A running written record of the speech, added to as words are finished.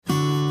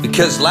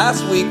Because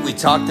last week we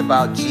talked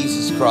about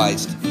Jesus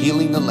Christ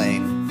healing the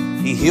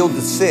lame, he healed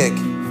the sick,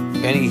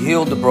 and he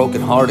healed the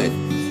brokenhearted.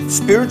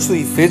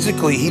 Spiritually,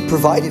 physically, he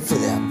provided for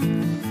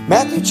them.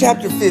 Matthew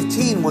chapter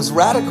 15 was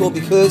radical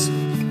because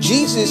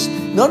Jesus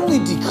not only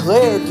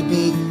declared to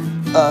be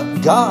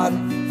God,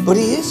 but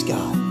he is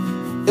God.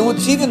 And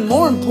what's even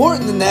more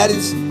important than that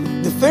is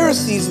the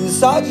Pharisees and the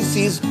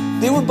Sadducees,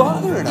 they were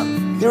bothering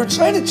him. They were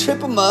trying to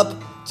trip him up,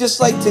 just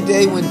like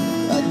today when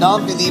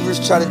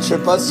non-believers try to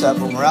trip us up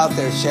when we're out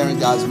there sharing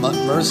God's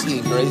mercy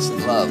and grace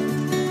and love.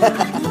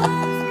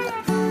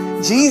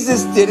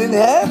 Jesus didn't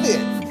have it.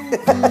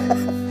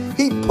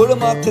 He put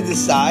them up to the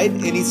side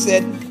and he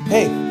said,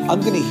 hey,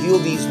 I'm going to heal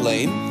these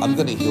lame. I'm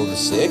going to heal the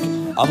sick.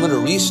 I'm going to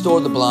restore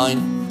the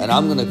blind. And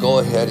I'm going to go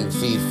ahead and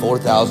feed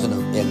 4,000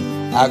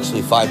 and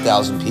actually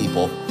 5,000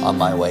 people on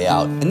my way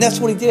out. And that's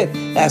what he did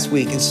last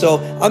week. And so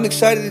I'm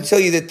excited to tell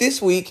you that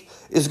this week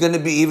is going to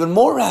be even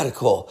more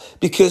radical,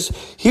 because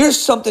here's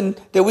something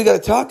that we got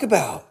to talk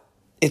about.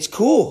 It's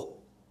cool.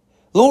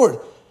 Lord,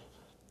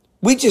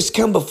 we just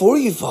come before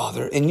you,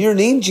 Father, in your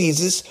name,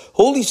 Jesus.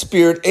 Holy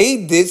Spirit,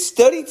 aid this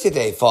study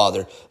today,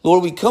 Father.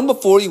 Lord, we come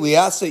before you. We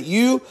ask that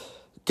you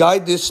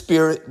guide this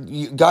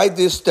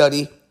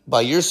study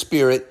by your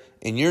Spirit.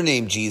 In your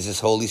name, Jesus,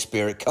 Holy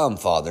Spirit, come,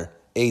 Father.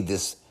 Aid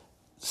this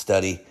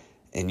study.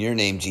 In your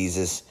name,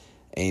 Jesus.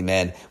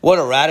 Amen. What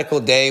a radical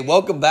day.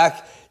 Welcome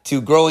back to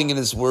Growing in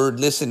His Word.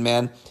 Listen,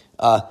 man,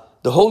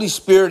 the Holy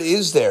Spirit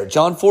is there.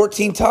 John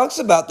 14 talks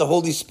about the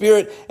Holy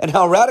Spirit and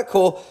how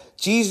radical.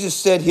 Jesus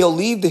said he'll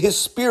leave his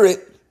Spirit,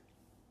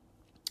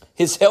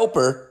 his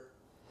helper,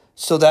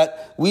 so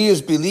that we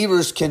as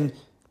believers can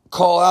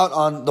call out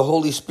on the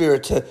Holy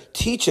Spirit to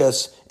teach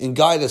us and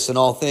guide us in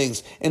all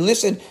things. And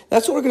listen,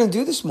 that's what we're going to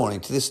do this morning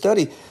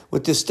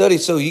with this study.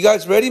 So you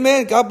guys ready,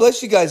 man? God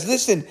bless you guys.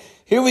 Listen,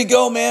 here we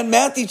go, man.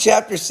 Matthew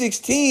chapter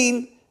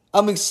 16.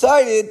 I'm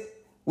excited.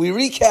 We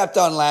recapped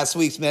on last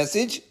week's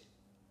message.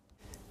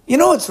 You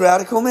know what's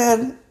radical,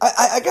 man?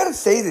 I got to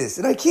say this,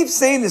 and I keep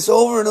saying this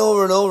over and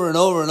over and over and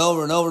over and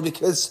over and over,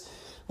 because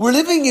we're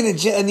living in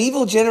an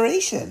evil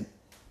generation.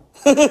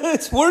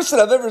 It's worse than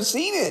I've ever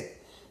seen it.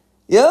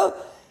 Yeah?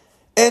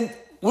 And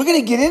we're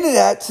going to get into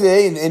that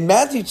today in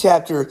Matthew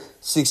chapter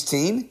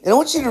 16. And I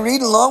want you to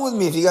read along with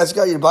me if you guys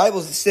got your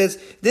Bibles. It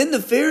says, then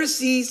the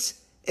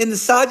Pharisees and the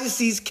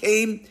Sadducees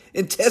came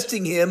and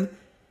testing him,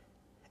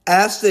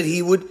 asked that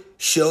he would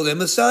show them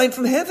a sign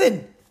from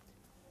heaven.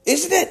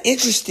 Isn't that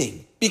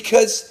interesting?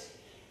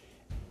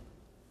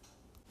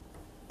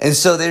 And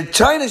so they're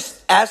trying to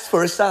ask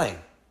for a sign.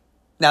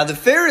 Now the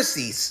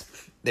Pharisees,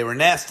 they were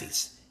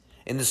nasties.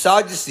 And the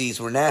Sadducees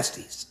were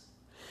nasties.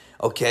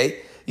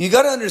 Okay? You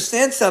got to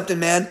understand something,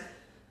 man.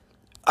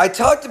 I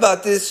talked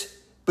about this,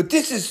 but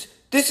this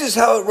is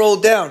how it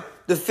rolled down.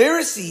 The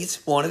Pharisees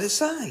wanted a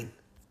sign.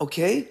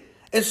 Okay?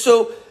 And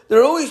so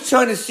they're always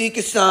trying to seek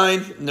a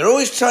sign, and they're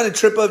always trying to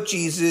trip up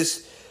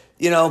Jesus,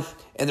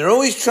 and they're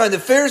always trying. The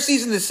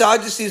Pharisees and the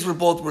Sadducees were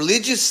both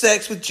religious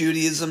sects with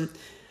Judaism.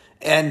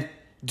 And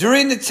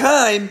during the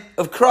time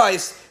of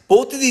Christ,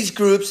 both of these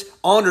groups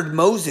honored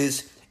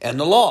Moses and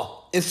the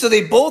law. And so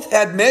they both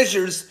had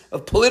measures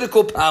of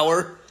political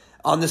power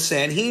on the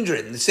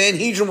Sanhedrin. The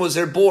Sanhedrin was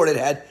their board. It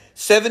had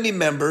 70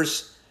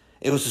 members.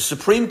 It was the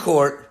Supreme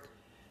Court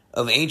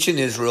of ancient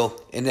Israel.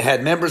 And it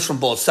had members from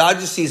both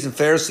Sadducees and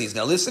Pharisees.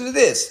 Now listen to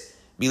this,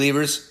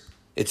 believers.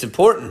 It's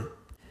important.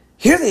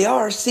 Here they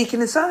are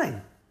seeking a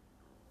sign.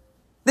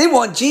 They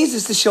want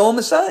Jesus to show them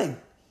a sign.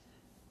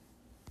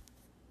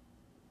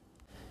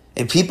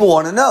 And people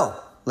want to know,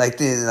 like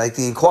the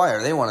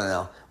Inquirer, they want to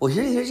know. Well,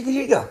 here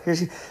you go.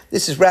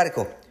 This is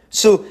radical.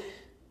 So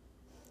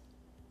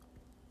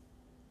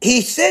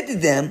he said to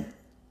them,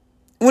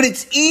 when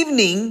it's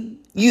evening,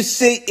 you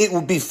say it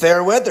will be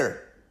fair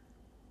weather.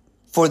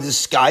 For the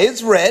sky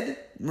is red.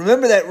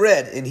 Remember that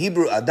red in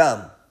Hebrew,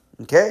 Adam.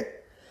 Okay?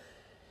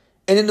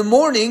 And in the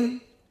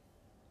morning,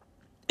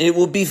 it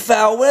will be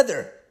foul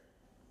weather.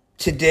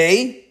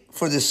 Today,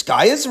 for the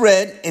sky is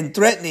red and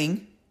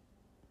threatening.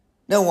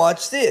 Now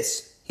watch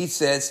this. He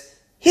says,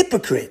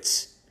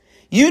 hypocrites,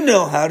 you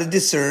know how to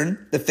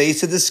discern the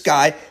face of the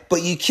sky,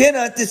 but you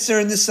cannot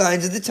discern the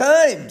signs of the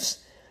times.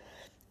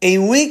 A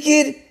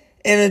wicked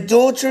and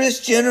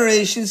adulterous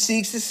generation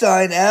seeks a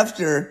sign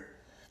after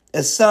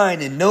a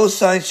sign, and no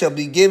sign shall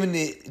be given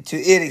to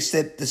it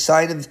except the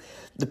sign of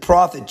the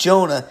prophet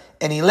Jonah.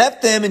 And he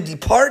left them and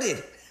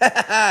departed.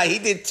 He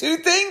did two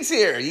things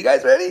here. You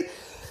guys ready?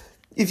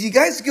 If you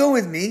guys go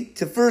with me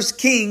to 1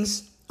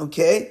 Kings,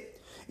 okay,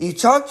 he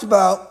talked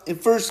about in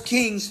 1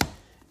 Kings,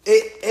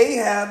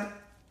 Ahab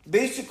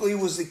basically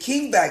was the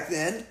king back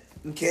then,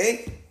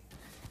 okay?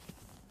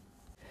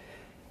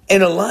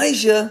 And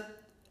Elijah,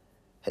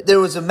 there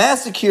was a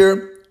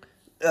massacre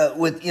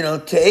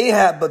to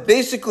Ahab, but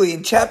basically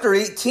in chapter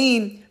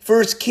 18,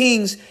 1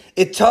 Kings,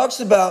 it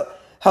talks about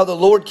how the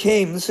Lord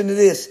came. Listen to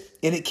this.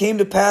 And it came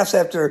to pass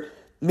after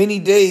many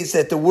days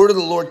that the word of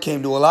the Lord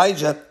came to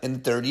Elijah in the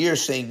third year,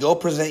 saying, go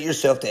present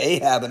yourself to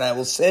Ahab, and I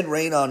will send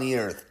rain on the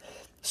earth.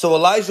 So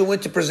Elijah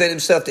went to present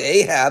himself to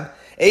Ahab,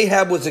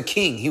 Ahab was a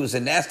king. He was a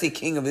nasty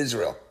king of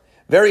Israel.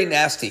 Very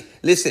nasty.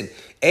 Listen,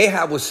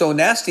 Ahab was so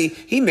nasty,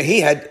 he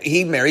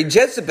married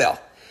Jezebel.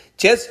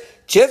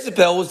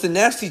 Jezebel was the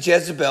nasty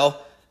Jezebel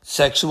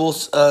sexual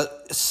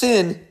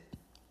sin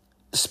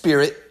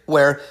spirit,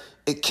 where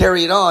it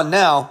carried on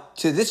now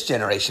to this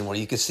generation, where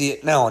you can see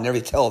it now on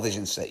every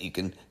television set you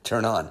can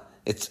turn on.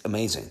 It's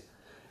amazing.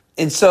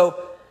 And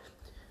so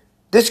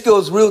this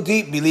goes real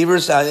deep,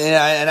 believers.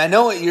 And I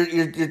know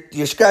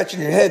you're scratching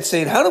your head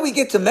saying, how do we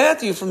get to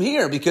Matthew from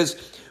here? Because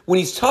when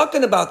he's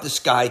talking about the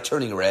sky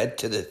turning red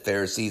to the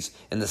Pharisees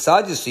and the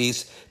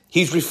Sadducees,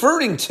 he's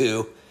referring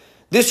to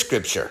this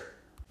scripture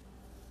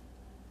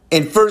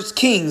in 1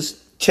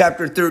 Kings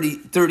chapter 30,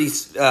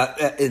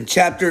 in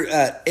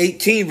chapter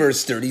 18,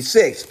 verse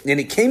 36. And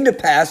it came to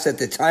pass at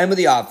the time of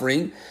the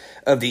offering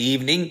of the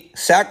evening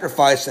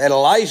sacrifice that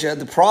Elijah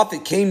the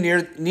prophet came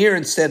near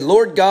and said,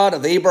 Lord God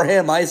of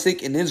Abraham,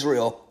 Isaac, and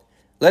Israel,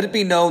 let it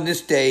be known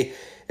this day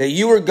that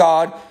you are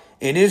God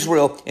in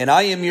Israel, and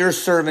I am your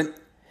servant,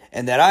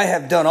 and that I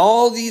have done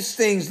all these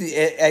things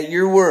at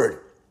your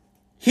word.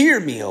 Hear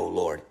me, O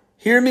Lord.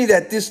 Hear me,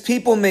 that this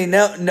people may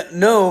now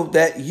know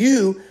that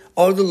you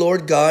are the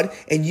Lord God,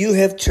 and you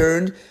have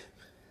turned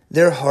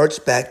their hearts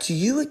back to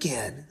you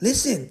again.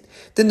 Listen,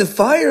 then the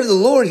fire of the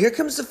Lord, here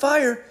comes the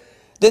fire.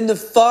 Then the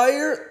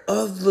fire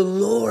of the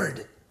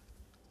Lord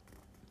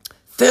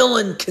fell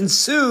and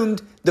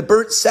consumed the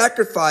burnt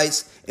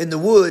sacrifice and the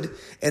wood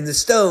and the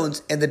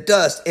stones and the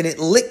dust, and it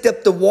licked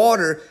up the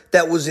water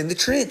that was in the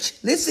trench.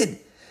 Listen,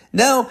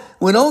 now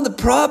when all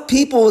the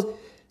people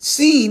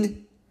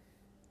seen,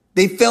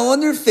 they fell on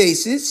their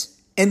faces,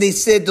 and they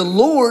said, the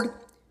Lord,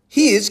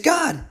 he is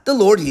God. The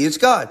Lord, he is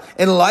God.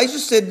 And Elijah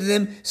said to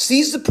them,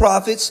 seize the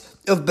prophets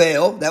of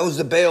Baal. That was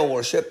the Baal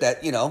worship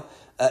that,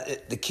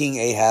 the king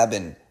Ahab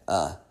and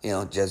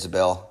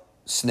Jezebel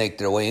snaked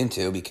their way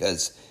into,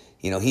 because,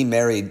 he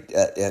married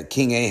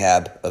King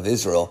Ahab of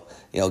Israel,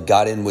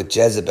 got in with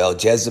Jezebel.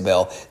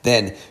 Jezebel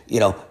then,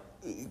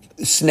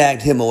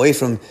 snagged him away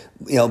from,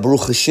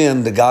 Baruch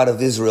Hashem, the God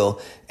of Israel,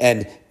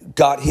 and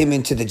got him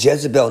into the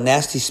Jezebel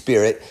nasty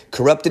spirit,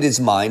 corrupted his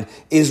mind.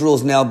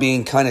 Israel's now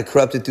being kind of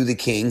corrupted through the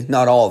king,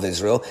 not all of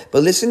Israel.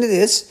 But listen to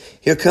this.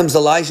 Here comes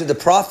Elijah the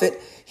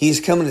prophet. He's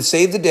coming to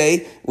save the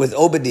day with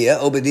Obadiah.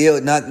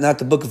 Obadiah, not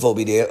the book of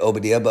Obadiah,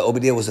 but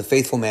Obadiah was a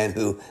faithful man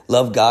who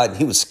loved God, and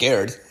he was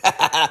scared.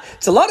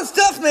 It's a lot of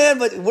stuff, man,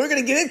 but we're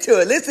going to get into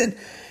it. Listen.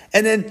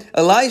 And then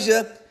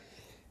Elijah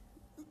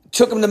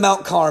took him to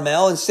Mount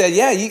Carmel and said,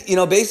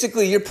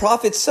 basically your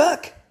prophets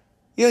suck.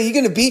 You're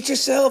going to beat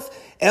yourself,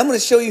 and I'm going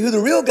to show you who the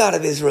real God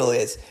of Israel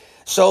is.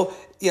 So,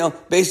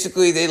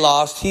 basically they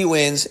lost. He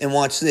wins, and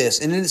watch this.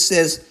 And then it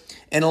says,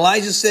 and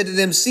Elijah said to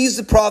them, seize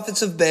the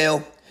prophets of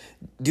Baal.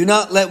 Do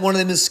not let one of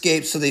them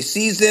escape. So they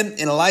seized them,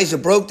 and Elijah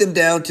broke them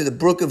down to the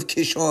brook of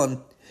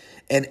Kishon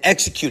and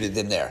executed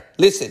them there.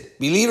 Listen,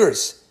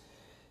 believers,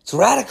 it's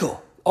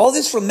radical. All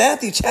this from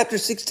Matthew chapter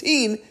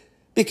 16,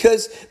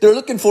 because they're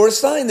looking for a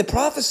sign, the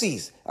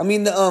prophecies. I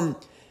mean, the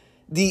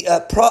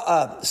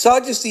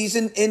Sadducees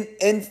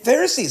and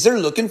Pharisees, they're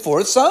looking for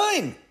a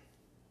sign.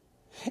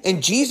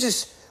 And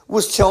Jesus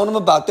was telling them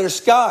about their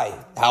sky,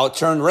 how it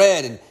turned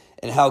red,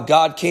 and how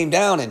God came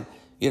down and,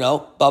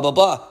 blah, blah,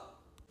 blah.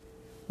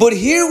 But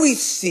here we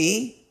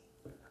see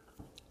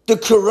the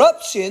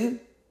corruption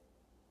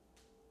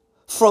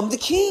from the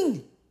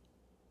king.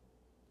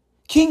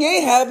 King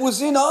Ahab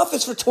was in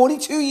office for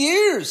 22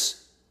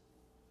 years.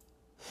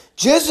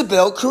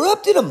 Jezebel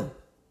corrupted him.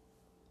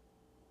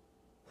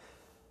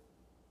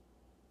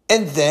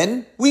 And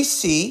then we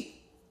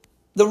see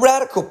the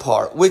radical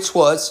part, which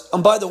was,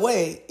 and by the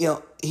way,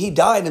 he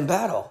died in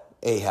battle,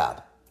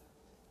 Ahab.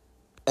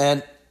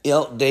 And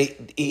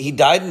he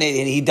died and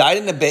he died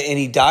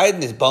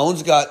and his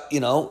bones got,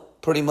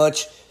 pretty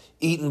much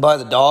eaten by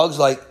the dogs,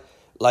 like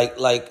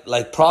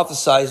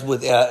prophesied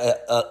with,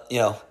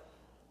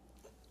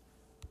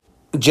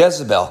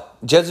 Jezebel.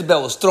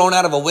 Jezebel was thrown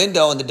out of a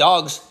window, and the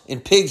dogs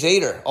and pigs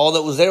ate her. All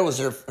that was there was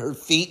her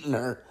feet and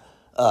her,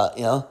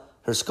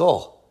 her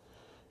skull.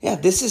 Yeah,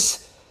 this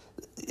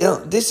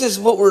is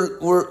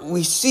what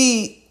we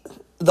see,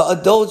 the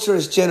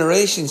adulterous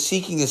generation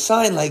seeking a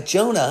sign like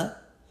Jonah.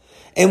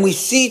 And we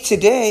see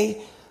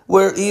today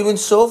where even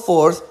so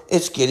forth,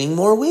 it's getting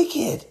more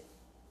wicked.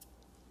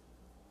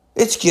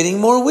 It's getting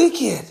more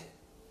wicked.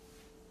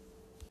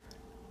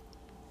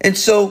 And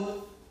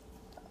so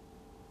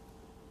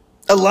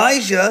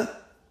Elijah,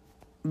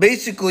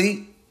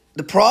 basically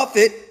the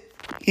prophet,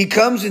 he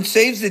comes and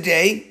saves the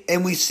day.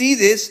 And we see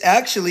this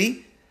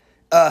actually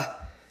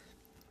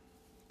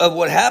of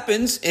what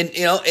happens. And,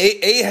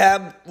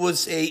 Ahab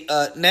was a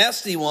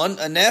nasty one,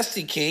 a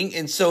nasty king.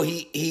 And so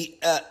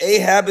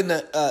Ahab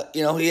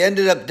he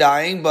ended up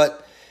dying.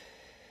 But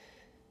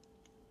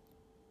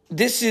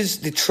this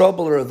is the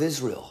troubler of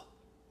Israel,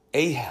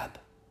 Ahab.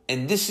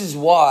 And this is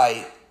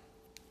why,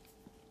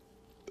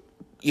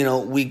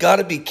 we got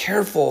to be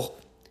careful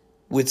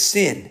with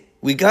sin.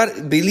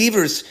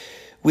 Believers,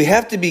 we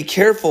have to be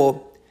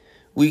careful.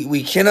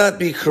 We cannot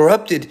be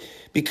corrupted,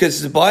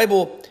 because the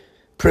Bible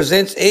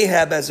presents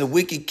Ahab as a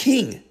wicked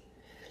king.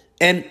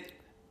 And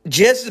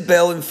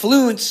Jezebel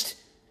influenced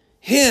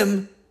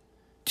him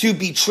to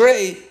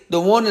betray the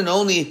one and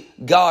only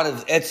God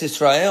of Eretz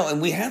Israel.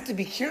 And we have to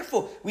be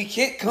careful. We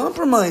can't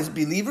compromise,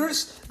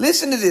 believers.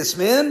 Listen to this,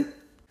 man.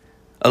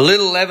 A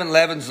little leaven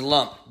leavens a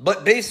lump.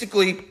 But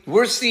basically,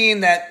 we're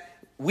seeing that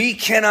we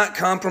cannot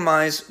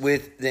compromise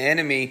with the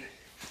enemy.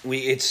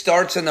 It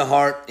starts in the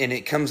heart and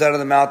it comes out of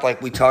the mouth,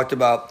 like we talked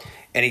about.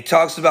 And he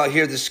talks about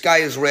here, the sky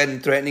is red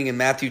and threatening in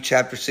Matthew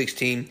chapter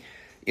 16,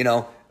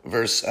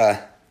 verse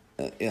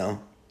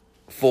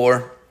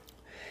 4.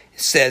 It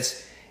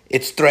says,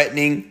 it's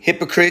threatening.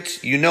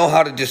 Hypocrites, you know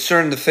how to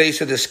discern the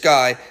face of the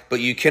sky, but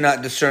you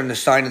cannot discern the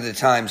sign of the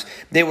times.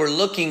 They were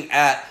looking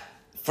at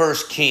 1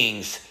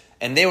 Kings,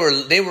 and they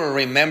were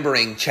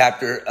remembering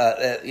chapter,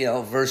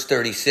 verse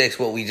 36,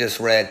 what we just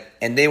read,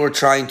 and they were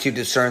trying to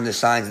discern the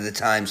signs of the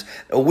times.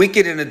 A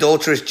wicked and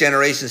adulterous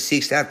generation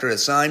seeks after a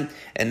sign,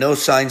 and no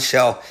sign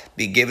shall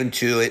be given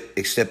to it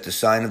except the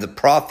sign of the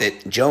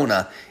prophet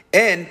Jonah.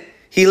 And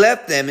he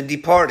left them and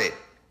departed.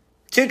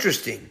 It's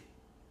interesting,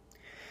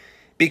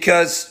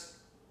 because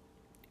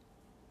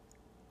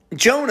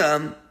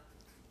Jonah,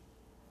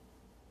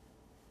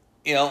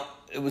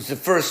 it was the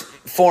first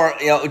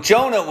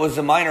Jonah was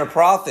a minor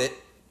prophet.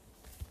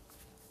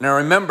 Now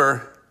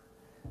remember,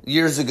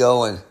 years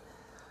ago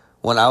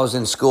when I was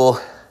in school,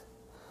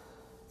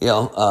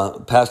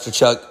 Pastor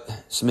Chuck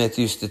Smith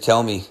used to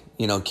tell me,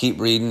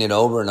 keep reading it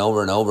over and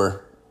over and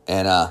over.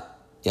 And,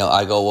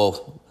 I go,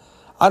 well,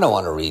 I don't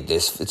want to read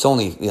this. It's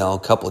only, a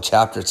couple of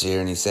chapters here.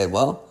 And he said,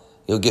 well,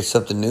 you'll get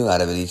something new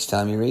out of it each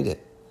time you read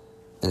it.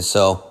 And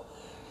so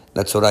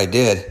that's what I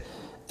did.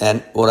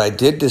 And what I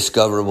did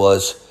discover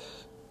was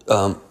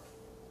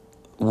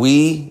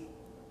we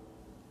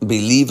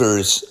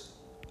believers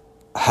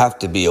have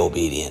to be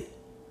obedient.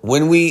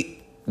 When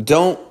we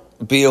don't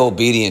be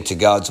obedient to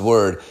God's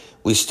word,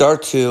 we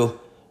start to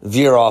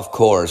veer off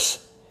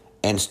course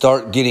and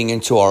start getting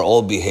into our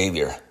old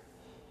behavior.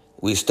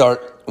 We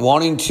start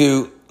wanting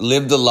to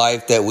live the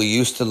life that we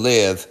used to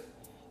live.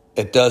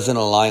 It doesn't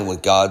align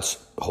with God's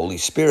Holy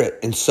Spirit.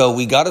 And so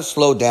we got to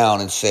slow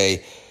down and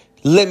say,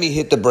 let me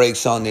hit the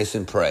brakes on this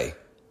and pray.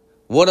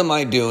 What am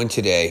I doing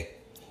today?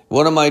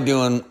 What am I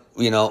doing?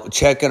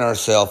 Checking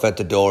ourselves at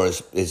the door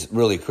is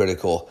really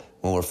critical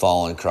when we're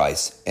following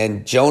Christ.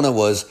 And Jonah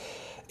was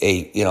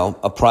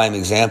a prime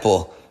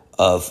example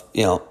of,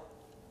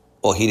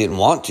 he didn't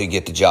want to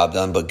get the job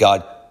done, but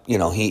God,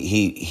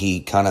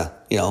 he kind of,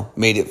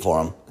 made it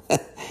for him.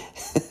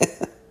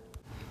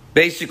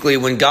 Basically,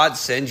 when God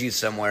sends you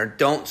somewhere,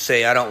 don't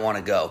say, I don't want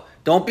to go.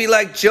 Don't be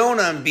like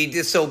Jonah and be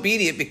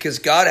disobedient, because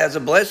God has a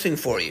blessing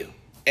for you.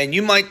 And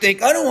you might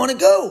think, I don't want to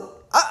go.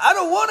 I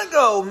don't want to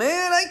go,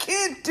 man. I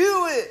can't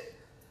do it.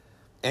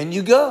 And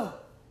you go.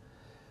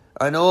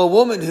 I know a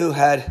woman who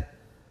had,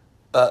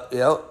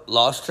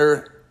 lost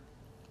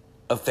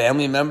a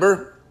family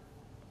member.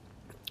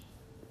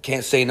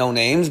 Can't say no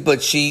names,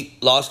 but she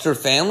lost her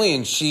family,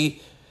 and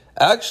she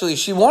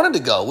wanted to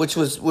go, which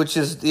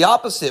is the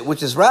opposite,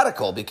 which is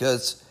radical,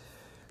 because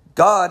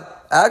God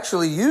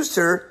actually used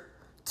her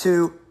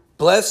to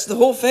bless the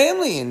whole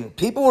family, and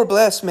people were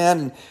blessed, man.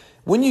 And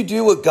when you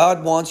do what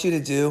God wants you to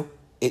do,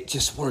 it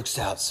just works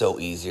out so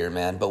easier,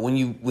 man. But when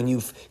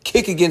you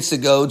kick against the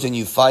goads and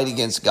you fight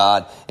against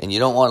God and you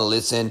don't want to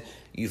listen,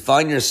 you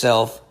find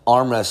yourself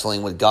arm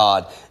wrestling with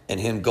God and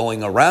him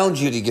going around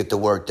you to get the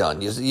work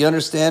done. You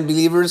understand,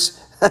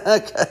 believers?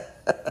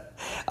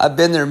 I've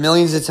been there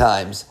millions of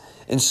times.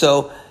 And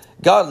so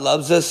God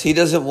loves us. He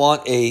doesn't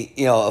want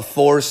a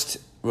forced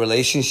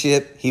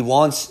relationship. He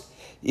wants,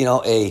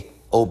 a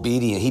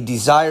obedient. He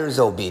desires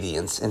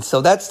obedience. And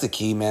so that's the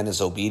key, man, is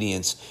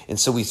obedience. And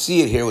so we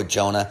see it here with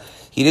Jonah.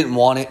 He didn't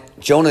want it.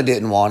 Jonah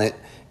didn't want it.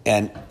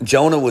 And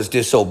Jonah was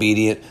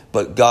disobedient,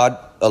 but God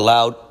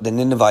allowed the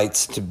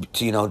Ninevites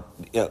to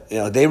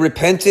they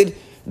repented.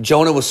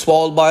 Jonah was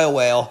swallowed by a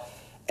whale.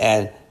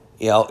 And,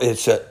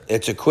 it's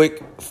a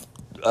quick,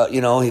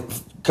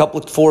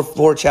 couple,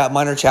 four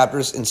minor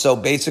chapters. And so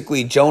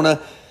basically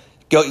Jonah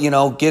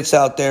gets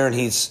out there and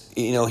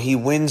he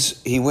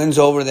wins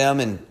over them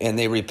and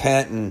they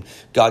repent and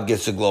God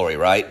gets the glory,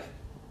 right?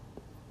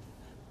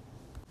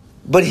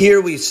 But here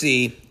we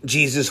see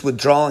Jesus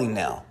withdrawing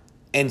now.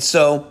 And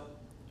so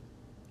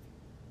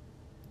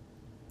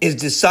his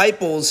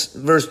disciples,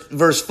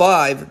 verse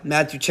 5,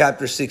 Matthew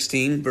chapter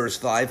 16, verse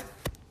 5.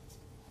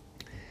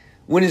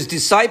 When his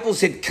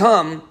disciples had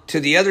come to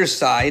the other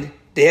side,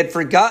 they had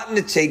forgotten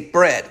to take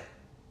bread.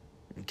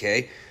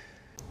 Okay.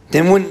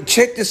 Then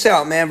check this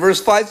out, man. Verse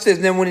 5 says,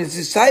 then when his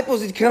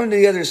disciples had come to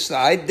the other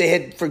side, they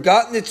had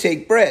forgotten to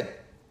take bread.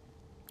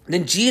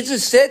 Then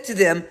Jesus said to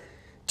them,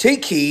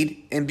 take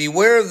heed and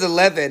beware of the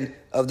leaven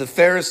of the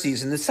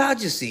Pharisees and the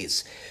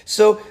Sadducees.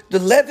 So the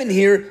leaven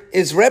here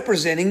is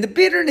representing the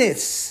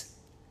bitterness.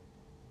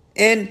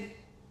 And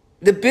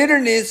the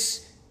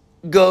bitterness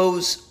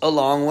goes a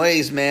long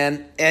ways,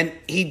 man. And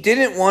he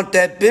didn't want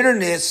that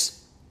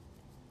bitterness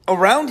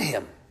around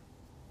him.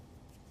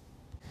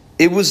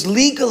 It was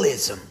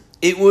legalism.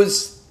 It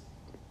was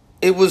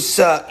it was,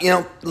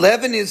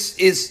 leaven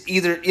is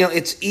either,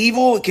 it's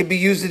evil. It can be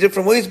used in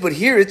different ways, but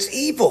here it's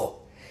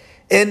evil.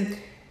 And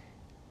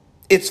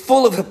it's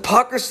full of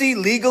hypocrisy,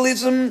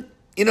 legalism,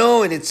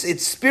 and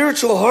it's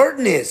spiritual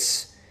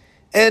hardness.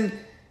 And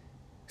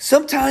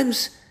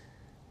sometimes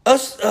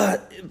us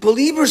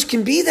believers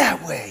can be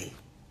that way.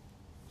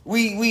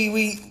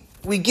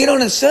 We get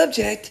on a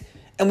subject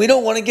and we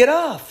don't want to get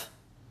off.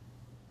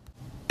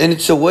 And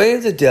it's a way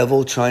of the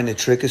devil trying to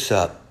trick us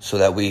up so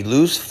that we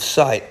lose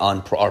sight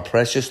on our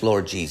precious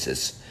Lord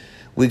Jesus.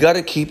 We got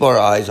to keep our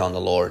eyes on the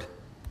Lord.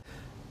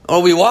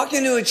 Or we walk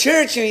into a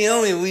church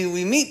and,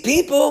 we meet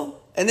people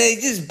and they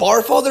just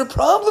barf all their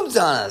problems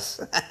on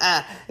us.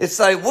 It's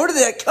like, where did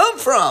that come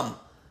from?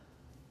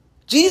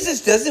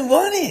 Jesus doesn't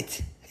want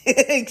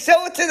it.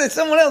 Sell it to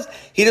someone else.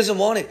 He doesn't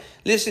want it.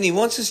 Listen, he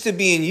wants us to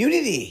be in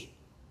unity.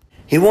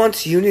 He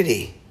wants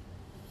unity.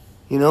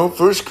 1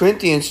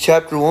 Corinthians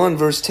chapter 1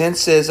 verse 10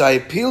 says, I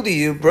appeal to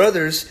you,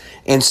 brothers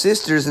and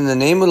sisters, in the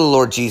name of the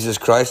Lord Jesus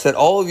Christ, that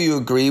all of you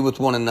agree with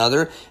one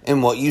another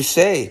in what you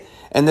say,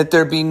 and that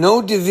there be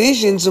no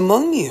divisions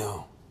among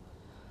you,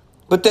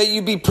 but that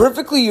you be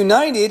perfectly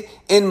united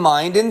in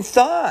mind and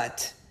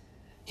thought.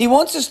 He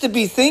wants us to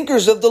be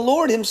thinkers of the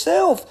Lord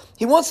himself.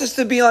 He wants us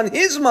to be on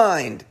his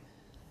mind.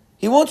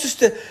 He wants us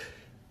to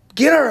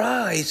get our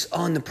eyes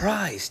on the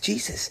prize,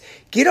 Jesus.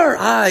 Get our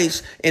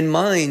eyes and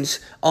minds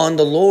on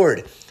the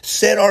Lord.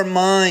 Set our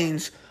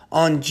minds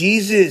on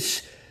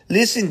Jesus.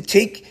 Listen,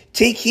 take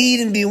heed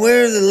and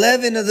beware of the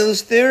leaven of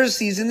those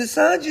Pharisees and the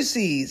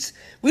Sadducees.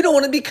 We don't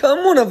want to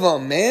become one of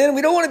them, man.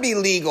 We don't want to be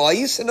legal. I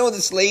used to know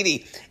this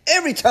lady.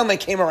 Every time I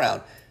came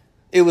around,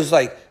 it was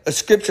like a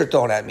scripture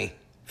thrown at me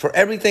for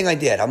everything I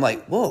did. I'm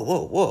like, whoa,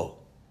 whoa, whoa.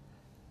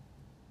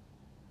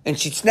 And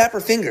she'd snap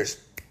her fingers.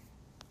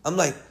 I'm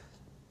like,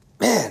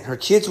 man, her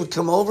kids would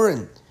come over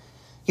and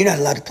you're not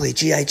allowed to play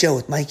G.I. Joe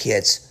with my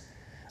kids.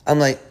 I'm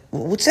like,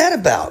 what's that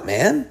about,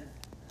 man?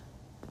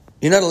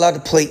 You're not allowed to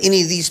play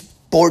any of these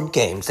board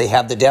games. They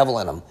have the devil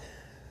in them.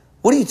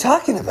 What are you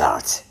talking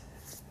about?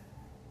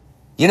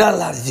 You're not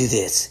allowed to do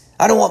this.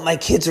 I don't want my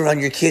kids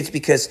around your kids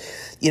because,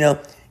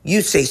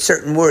 you say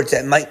certain words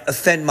that might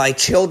offend my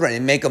children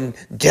and make them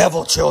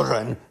devil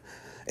children.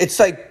 It's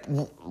like,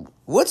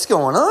 what's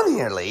going on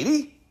here,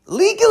 lady?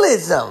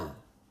 Legalism.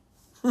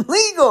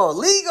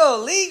 Legal.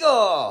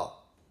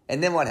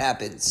 And then what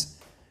happens?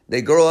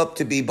 They grow up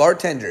to be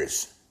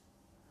bartenders.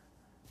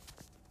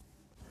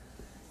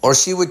 Or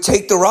she would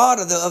take the rod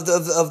of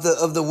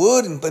the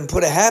wood and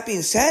put a happy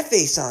and sad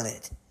face on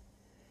it.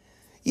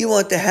 You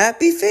want the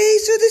happy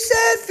face or the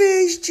sad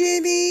face,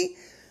 Jimmy?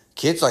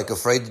 Kids like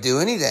afraid to do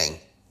anything.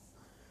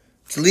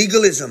 It's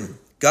legalism.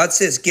 God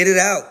says, get it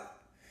out.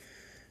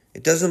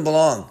 It doesn't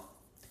belong.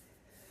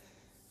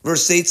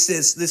 Verse 8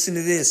 says, listen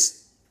to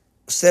this.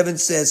 7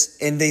 says,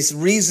 and they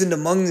reasoned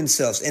among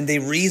themselves,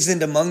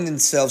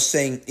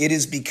 saying, it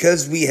is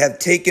because we have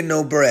taken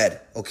no bread.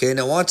 Okay,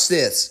 now watch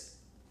this.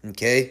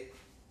 Okay.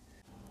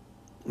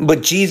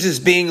 But Jesus,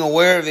 being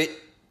aware of it,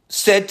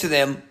 said to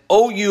them,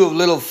 O you of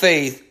little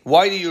faith,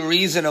 why do you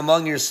reason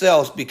among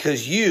yourselves?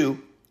 Because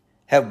you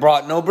have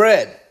brought no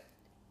bread.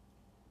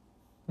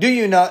 Do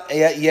you not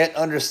yet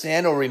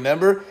understand or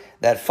remember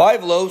that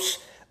 5 loaves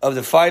of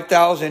the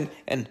 5,000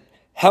 and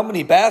how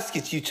many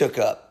baskets you took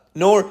up?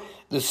 Nor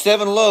the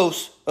 7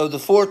 loaves of the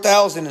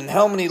 4,000 and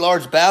how many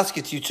large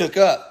baskets you took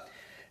up?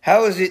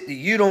 How is it that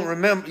you don't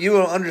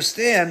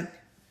understand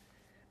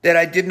that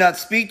I did not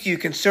speak to you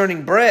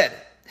concerning bread?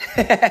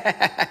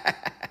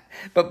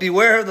 But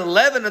beware of the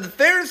leaven of the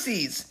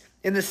Pharisees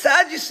and the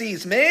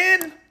Sadducees,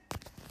 man.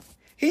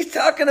 He's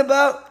talking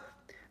about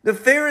the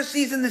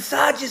Pharisees and the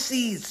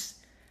Sadducees.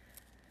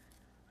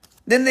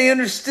 Then they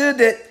understood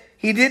that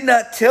he did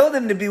not tell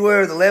them to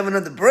beware of the leaven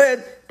of the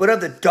bread, but of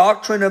the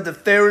doctrine of the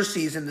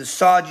Pharisees and the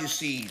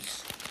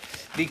Sadducees,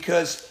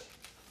 because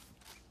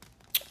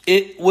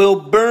it will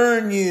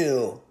burn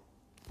you.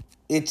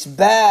 It's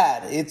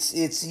bad.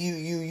 It's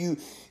you.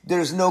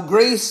 There's no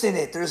grace in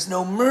it. There's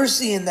no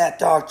mercy in that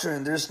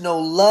doctrine. There's no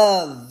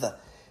love.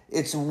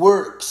 It's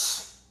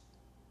works.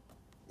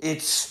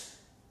 It's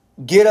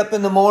get up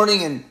in the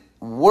morning and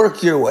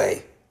work your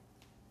way.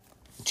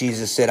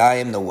 Jesus said, I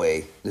am the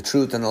way, the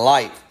truth, and the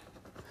light.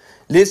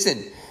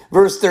 Listen,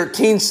 verse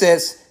 13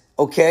 says,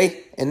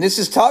 okay, and this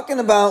is talking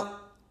about,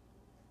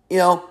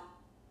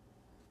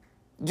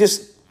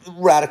 just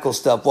radical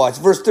stuff. Watch.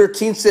 Verse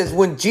 13 says,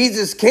 when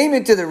Jesus came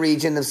into the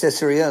region of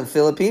Caesarea and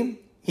Philippi,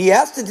 he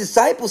asked the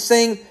disciples,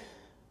 saying,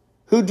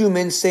 who do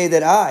men say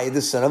that I,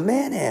 the Son of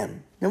Man,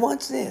 am? Now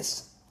watch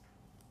this.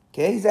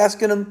 Okay, he's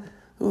asking them,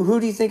 who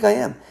do you think I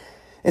am?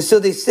 And so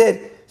they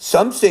said,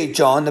 some say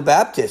John the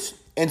Baptist,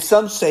 and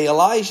some say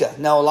Elijah.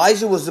 Now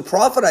Elijah was the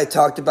prophet I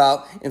talked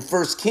about in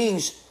 1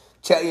 Kings,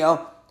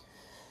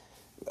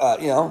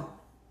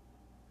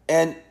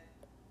 and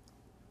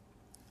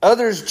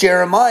others,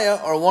 Jeremiah,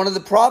 are one of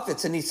the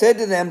prophets. And he said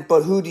to them,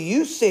 but who do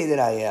you say that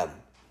I am?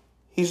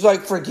 He's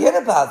like,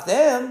 forget about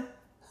them.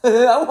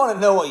 I want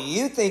to know what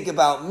you think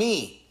about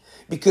me.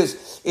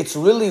 Because it's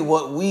really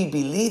what we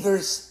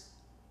believers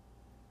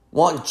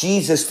want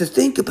Jesus to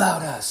think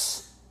about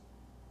us.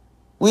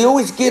 We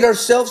always get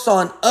ourselves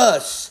on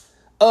us,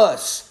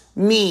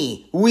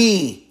 me,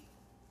 we.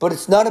 But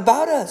it's not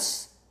about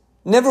us.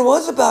 Never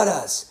was about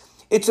us.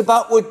 It's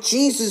about what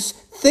Jesus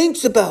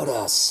thinks about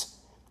us.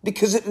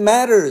 Because it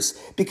matters.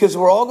 Because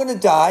we're all going to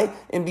die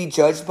and be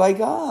judged by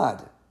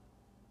God.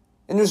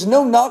 And there's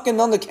no knocking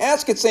on the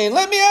casket saying,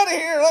 let me out of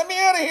here, let me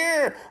out of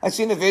here. I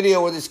seen a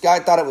video where this guy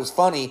thought it was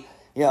funny.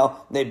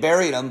 They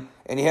buried him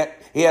and he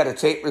had a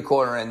tape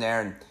recorder in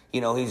there, and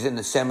he's in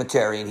the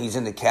cemetery and he's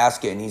in the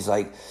casket, and he's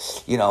like,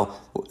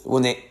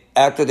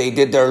 after they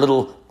did their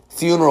little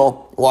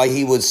funeral, while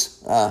he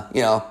was,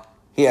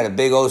 he had a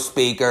big old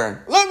speaker, and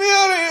let me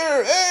out of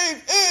here,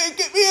 hey,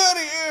 get me out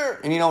of here.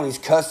 And and he's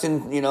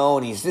cussing,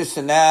 and he's this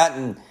and that,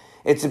 and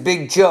it's a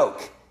big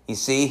joke, you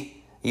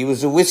see. He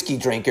was a whiskey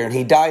drinker, and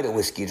he died a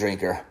whiskey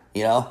drinker,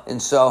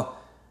 And so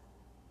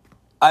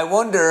I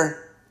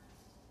wonder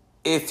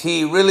if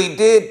he really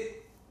did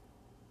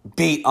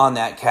beat on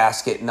that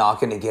casket,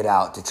 knocking to get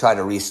out to try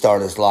to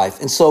restart his life.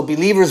 And so,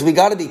 believers, we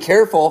got to be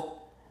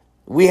careful.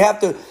 We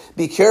have to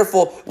be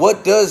careful.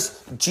 What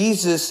does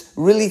Jesus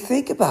really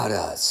think about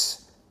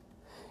us?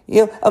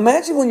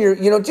 Imagine when you're,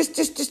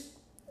 just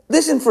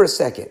listen for a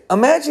second.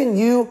 Imagine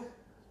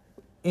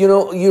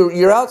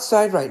you're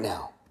outside right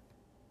now.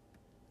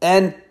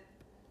 And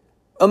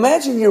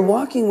imagine you're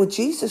walking with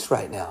Jesus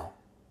right now.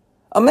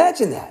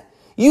 Imagine that.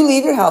 You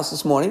leave your house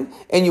this morning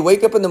and you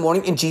wake up in the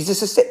morning and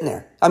Jesus is sitting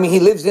there. I mean, he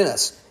lives in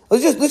us.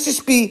 Let's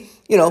just be,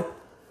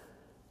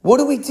 what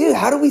do we do?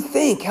 How do we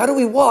think? How do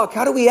we walk?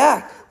 How do we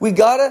act? We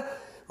got to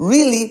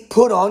really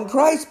put on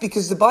Christ,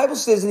 because the Bible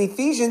says in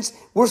Ephesians,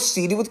 we're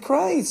seated with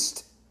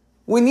Christ.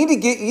 We need to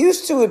get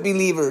used to it,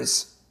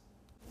 believers.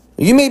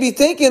 You may be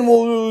thinking,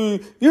 well,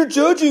 you're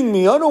judging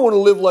me. I don't want to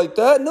live like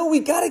that. No, we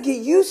got to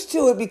get used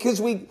to it,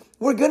 because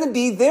we're going to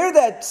be there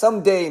that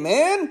someday,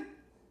 man.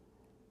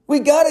 We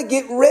got to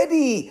get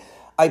ready.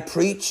 I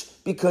preach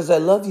because I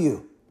love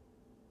you.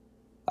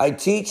 I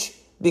teach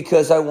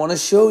because I want to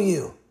show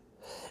you.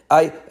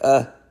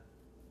 I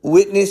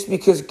witness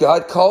because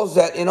God calls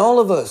that in all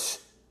of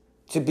us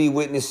to be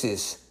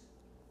witnesses.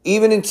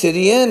 Even unto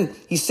the end.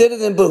 He said to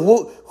them, but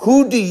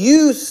who do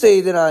you say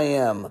that I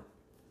am?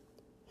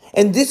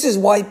 And this is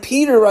why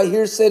Peter right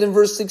here said in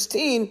verse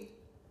 16,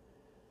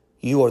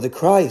 you are the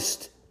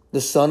Christ,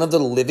 the Son of the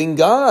living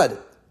God.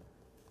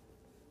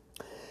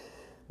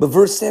 But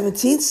verse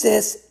 17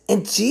 says,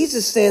 and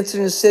Jesus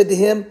answered and said to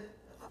him,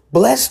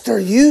 blessed are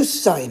you,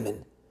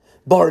 Simon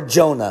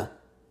Bar-Jonah,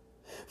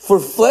 for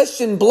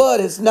flesh and blood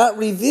has not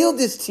revealed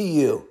this to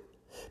you,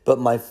 but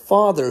my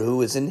Father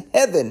who is in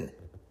heaven.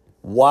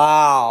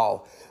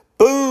 Wow.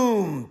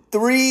 Boom.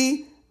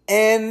 3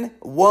 and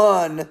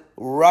 1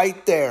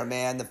 right there,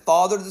 man. The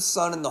Father, the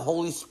Son, and the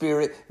Holy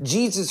Spirit.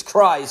 Jesus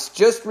Christ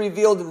just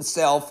revealed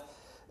himself.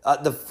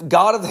 The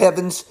God of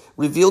heavens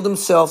revealed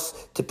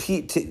himself to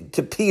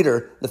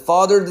Peter, the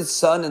Father, the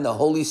Son, and the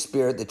Holy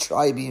Spirit, the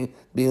triune,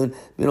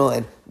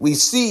 and we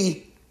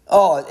see,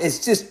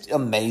 it's just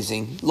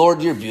amazing.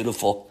 Lord, you're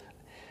beautiful.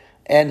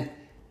 And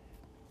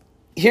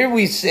here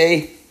we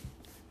say,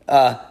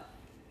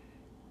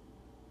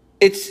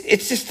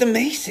 it's just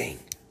amazing.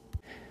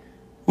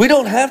 We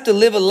don't have to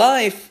live a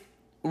life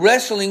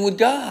wrestling with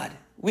God.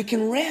 We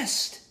can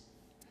rest.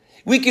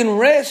 We can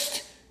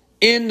rest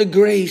in the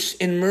grace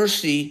and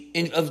mercy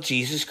of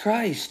Jesus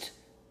Christ.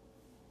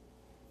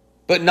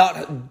 But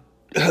not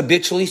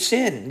habitually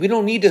sin. We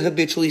don't need to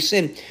habitually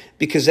sin,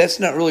 because that's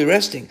not really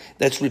resting.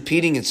 That's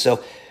repeating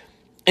itself.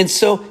 And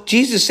so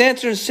Jesus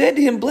answered and said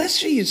to him,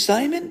 blessed are you,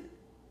 Simon.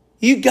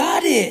 You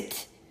got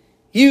it.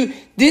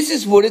 This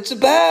is what it's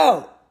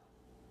about.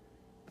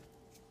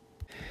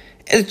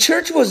 And the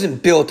church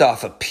wasn't built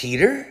off of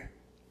Peter.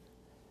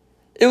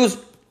 It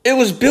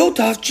was built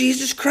off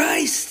Jesus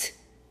Christ.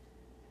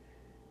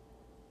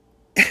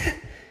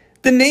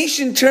 The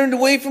nation turned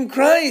away from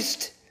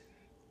Christ.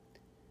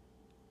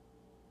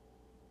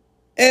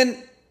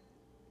 And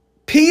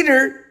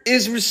Peter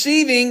is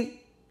receiving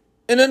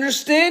an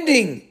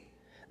understanding.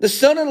 The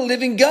Son of the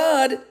living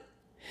God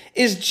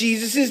is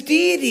Jesus'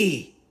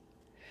 deity.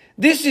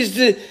 This is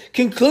the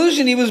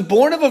conclusion. He was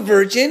born of a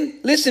virgin.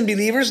 Listen,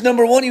 believers.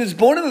 Number 1, he was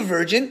born of a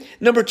virgin.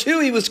 Number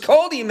 2, he was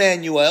called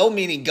Emmanuel,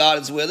 meaning God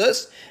is with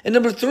us. And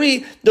number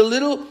 3,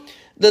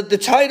 the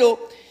title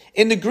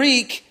in the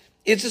Greek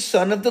is the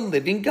Son of the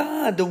living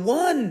God, the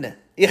one,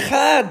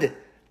 Echad.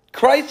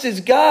 Christ is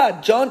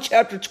God. John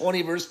chapter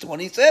 20, verse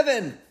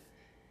 27.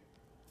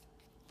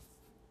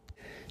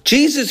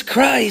 Jesus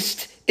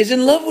Christ is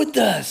in love with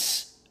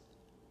us.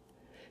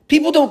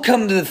 People don't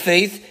come to the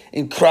faith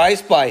in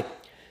Christ by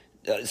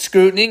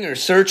scrutinizing or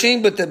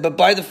searching, but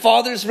by the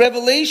Father's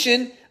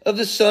revelation of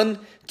the Son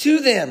to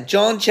them.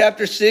 John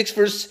chapter 6,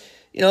 verse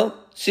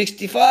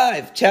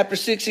 65. Chapter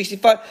 6,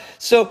 65.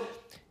 So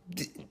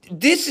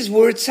this is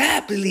where it's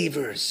at,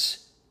 believers.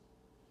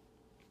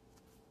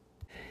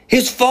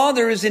 His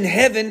Father is in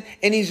heaven,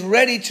 and he's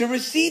ready to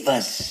receive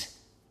us.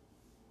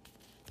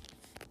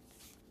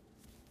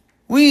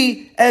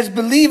 We, as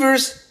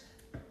believers,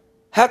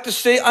 have to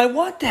say, I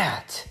want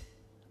that.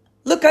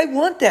 Look, I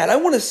want that. I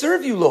want to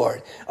serve you,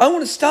 Lord. I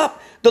want to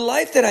stop the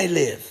life that I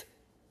live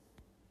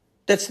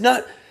that's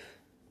not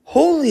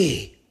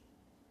holy.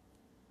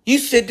 You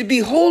said to be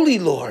holy,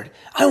 Lord.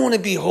 I want to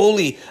be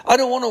holy. I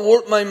don't want to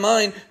warp my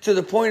mind to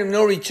the point of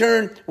no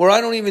return where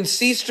I don't even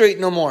see straight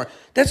no more.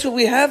 That's what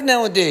we have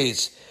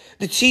nowadays.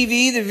 The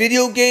TV, the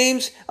video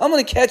games. I'm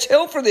going to catch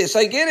hell for this.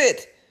 I get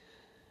it.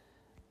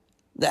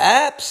 The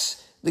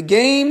apps, the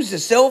games, the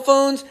cell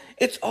phones.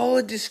 It's all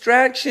a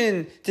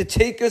distraction to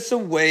take us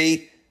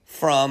away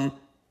from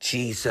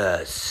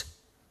Jesus.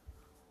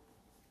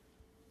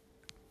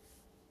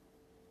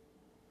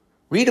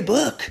 Read a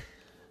book.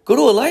 Go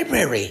to a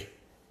library.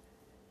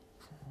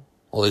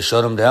 Well, they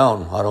shut him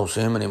down. I don't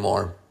see him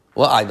anymore.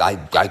 Well,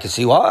 I can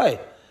see why.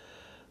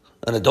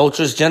 An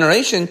adulterous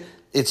generation,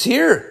 it's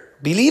here.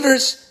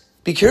 Believers,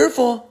 be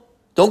careful.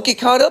 Don't get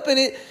caught up in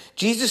it.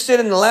 Jesus said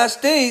in the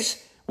last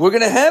days, we're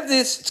going to have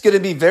this. It's going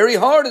to be very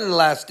hard in the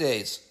last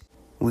days.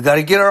 We got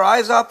to get our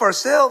eyes off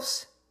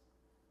ourselves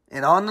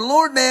and on the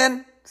Lord,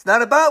 man. It's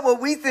not about what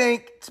we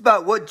think. It's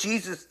about what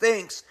Jesus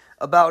thinks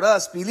about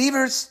us,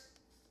 believers.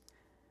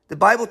 The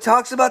Bible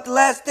talks about the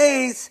last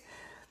days.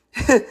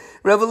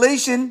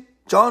 Revelation,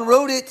 John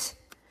wrote it.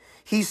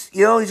 He's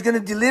going to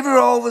deliver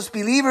all of us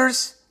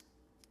believers.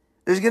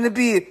 There's going to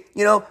be,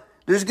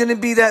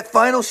 that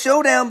final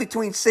showdown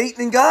between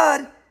Satan and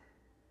God.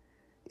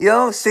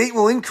 Satan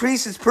will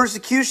increase his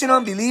persecution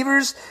on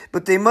believers,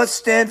 but they must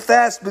stand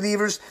fast,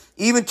 believers,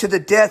 even to the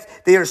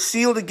death. They are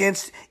sealed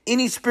against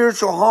any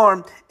spiritual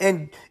harm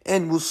and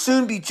will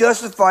soon be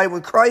justified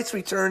when Christ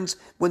returns,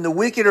 when the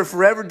wicked are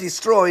forever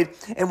destroyed,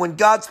 and when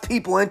God's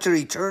people enter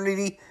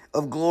eternity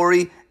of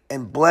glory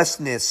and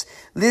blessedness.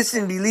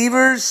 Listen,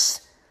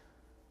 believers.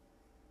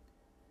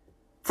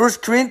 1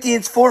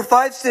 Corinthians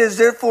 4:5 says,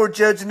 therefore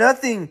judge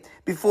nothing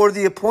before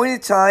the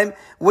appointed time.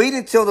 Wait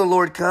until the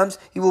Lord comes.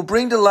 He will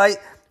bring to light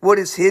what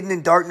is hidden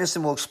in darkness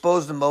and will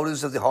expose the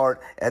motives of the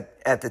heart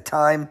at the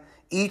time.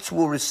 Each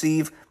will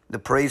receive the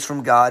praise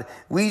from God.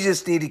 We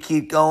just need to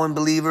keep going,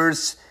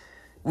 believers.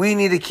 We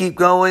need to keep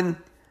going.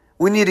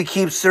 We need to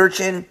keep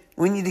searching.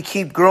 We need to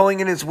keep growing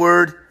in His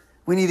Word.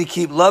 We need to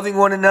keep loving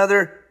one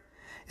another.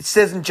 It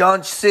says in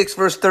John 6,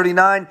 verse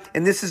 39,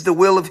 and this is the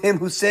will of Him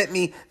who sent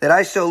me, that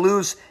I shall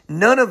lose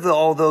none of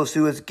all those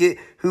who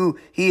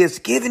He has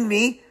given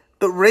me,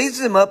 but raise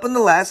them up in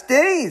the last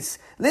days.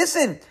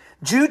 Listen,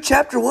 Jude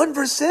chapter 1,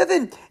 verse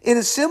 7, in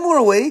a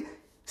similar way,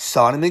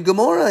 Sodom and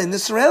Gomorrah and the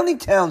surrounding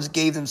towns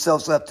gave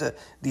themselves up to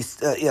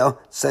these,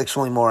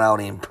 sexual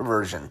immorality and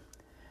perversion.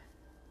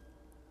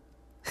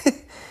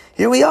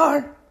 Here we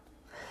are.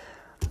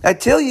 I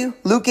tell you,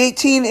 Luke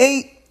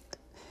 18:8,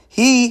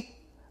 He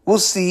will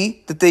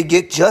see that they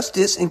get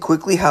justice, and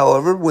quickly,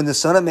 however, when the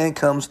Son of Man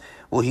comes,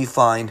 will He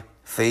find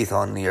faith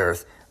on the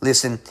earth.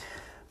 Listen,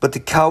 but the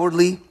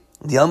cowardly,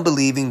 the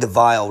unbelieving, the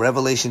vile,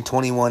 Revelation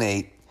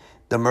 21:8,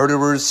 the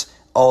murderers,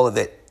 all of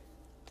it,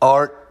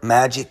 art,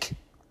 magic,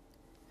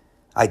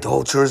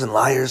 idolaters and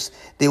liars,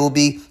 they will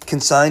be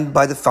consigned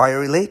by the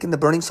fiery lake and the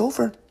burning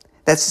sulfur.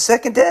 That's the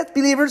second death,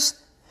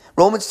 believers.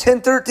 Romans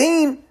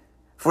 10:13,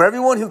 for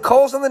everyone who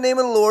calls on the name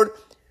of the Lord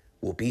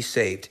will be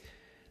saved.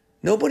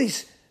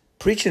 Nobody's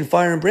preaching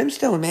fire and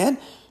brimstone, man.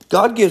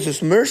 God gives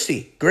us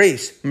mercy,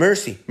 grace,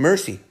 mercy,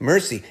 mercy,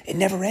 mercy. It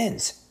never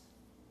ends.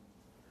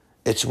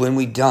 It's when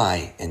we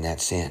die in that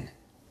sin.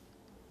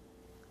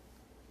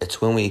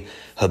 It's when we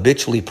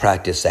habitually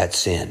practice that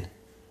sin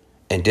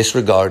and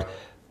disregard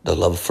the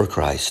love for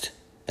Christ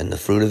and the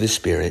fruit of His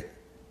Spirit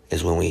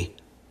is when we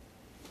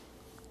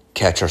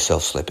catch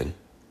ourselves slipping.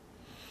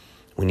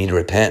 We need to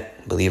repent,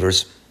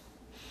 believers,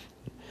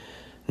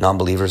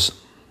 non-believers,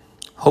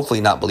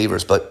 hopefully not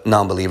believers, but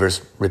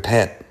non-believers,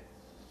 repent.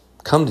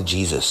 Come to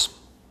Jesus.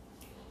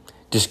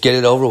 Just get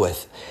it over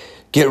with.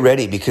 Get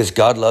ready because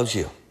God loves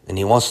you and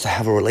He wants to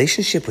have a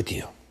relationship with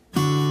you.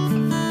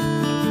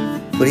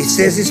 But He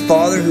says His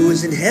Father who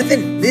is in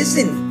heaven.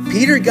 Listen,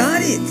 Peter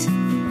got it.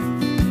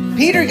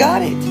 Peter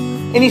got it.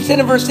 And He said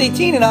in verse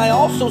 18, and I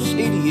also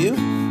say to you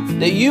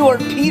that you are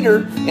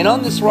Peter, and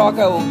on this rock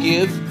I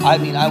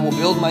will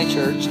build my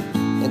church,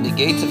 and the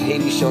gates of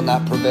Hades shall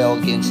not prevail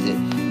against it.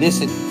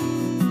 Listen,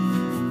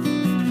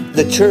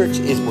 the church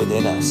is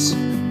within us.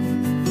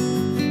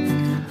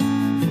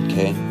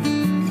 Okay?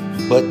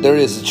 But there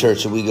is a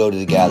church that we go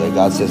to gather.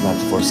 God says not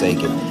to forsake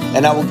it.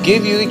 And I will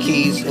give you the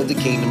keys of the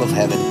kingdom of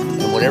heaven.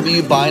 And whatever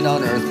you bind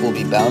on earth will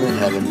be bound in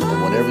heaven.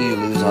 And whatever you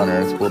lose on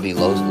earth will be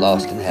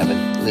lost in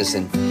heaven.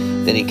 Listen,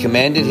 then He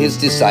commanded His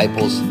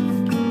disciples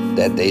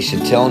that they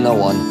should tell no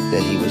one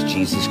that He was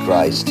Jesus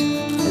Christ.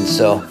 And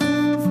so,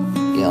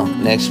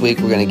 next week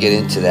we're going to get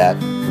into that.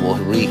 We'll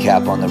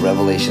recap on the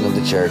revelation of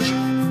the church.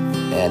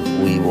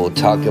 And we will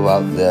talk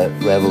about the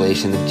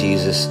revelation of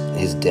Jesus,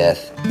 His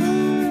death.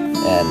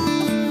 And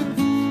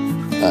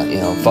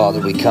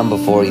Father, we come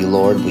before You,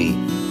 Lord. We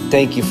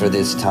thank You for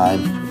this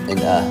time. And,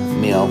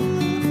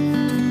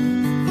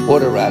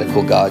 what a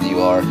radical God You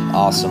are.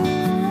 Awesome.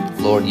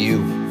 Lord, You're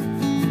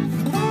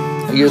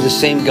the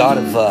same God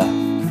of,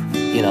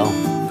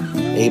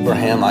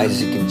 Abraham,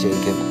 Isaac, and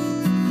Jacob.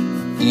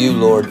 You,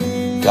 Lord,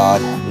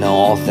 God, know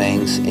all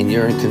things, and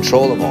you're in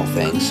control of all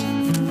things.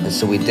 And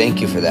so we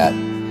thank you for that.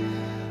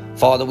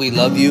 Father, we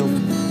love you.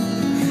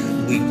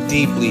 We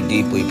deeply,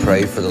 deeply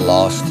pray for the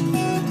lost.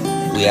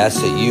 We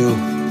ask that you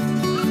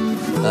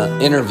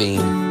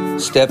intervene,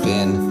 step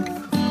in,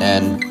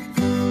 and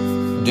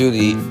do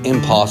the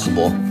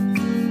impossible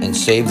and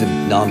save the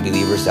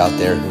non-believers out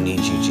there who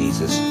need you,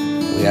 Jesus.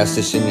 We ask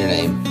this in your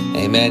name.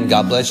 Amen.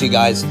 God bless you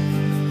guys.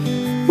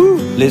 Woo.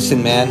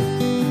 Listen,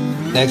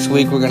 man, next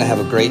week we're going to have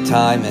a great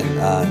time,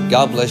 and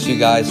God bless you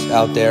guys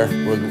out there.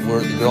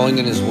 We're growing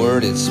in his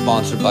word. It's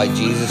sponsored by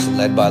Jesus and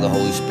led by the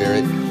Holy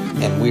Spirit,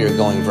 and we are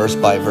going verse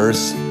by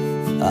verse,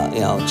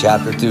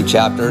 chapter through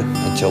chapter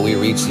until we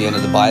reach the end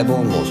of the Bible,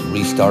 and we'll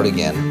restart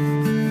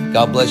again.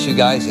 God bless you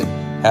guys, and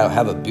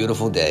have a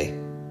beautiful day.